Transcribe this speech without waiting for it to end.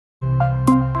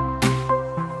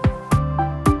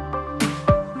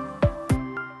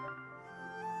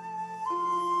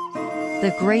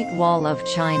The Great Wall of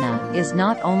China is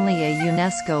not only a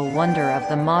UNESCO wonder of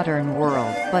the modern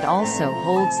world, but also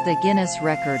holds the Guinness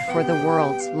record for the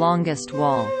world's longest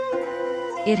wall.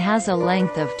 It has a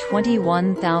length of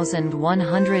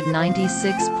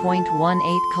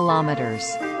 21,196.18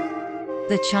 kilometers.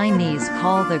 The Chinese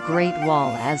call the Great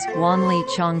Wall as Wanli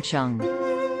Changcheng.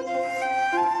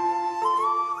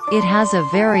 It has a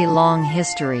very long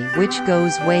history which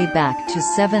goes way back to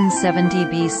 770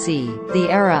 BC,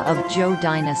 the era of Zhou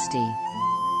dynasty.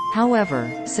 However,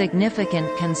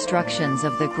 significant constructions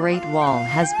of the Great Wall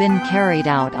has been carried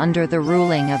out under the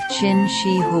ruling of Qin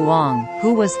Shi Huang,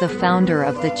 who was the founder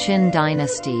of the Qin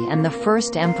dynasty and the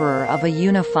first emperor of a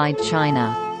unified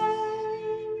China.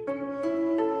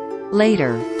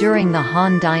 Later, during the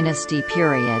Han Dynasty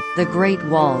period, the Great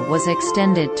Wall was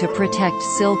extended to protect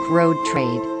Silk Road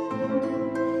trade.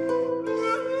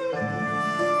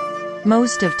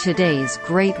 Most of today's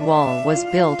Great Wall was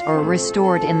built or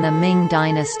restored in the Ming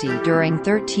Dynasty during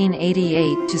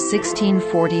 1388 to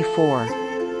 1644.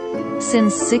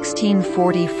 Since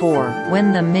 1644,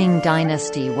 when the Ming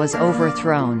Dynasty was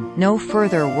overthrown, no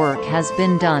further work has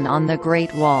been done on the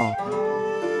Great Wall.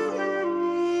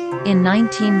 In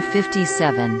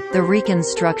 1957, the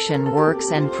reconstruction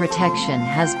works and protection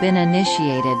has been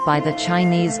initiated by the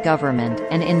Chinese government,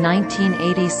 and in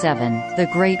 1987, the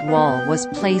Great Wall was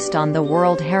placed on the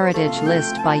World Heritage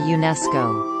List by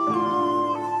UNESCO.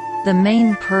 The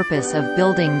main purpose of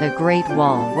building the Great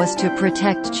Wall was to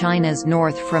protect China's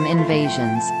north from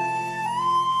invasions,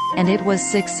 and it was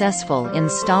successful in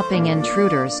stopping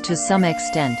intruders to some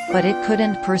extent, but it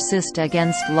couldn't persist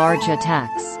against large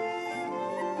attacks.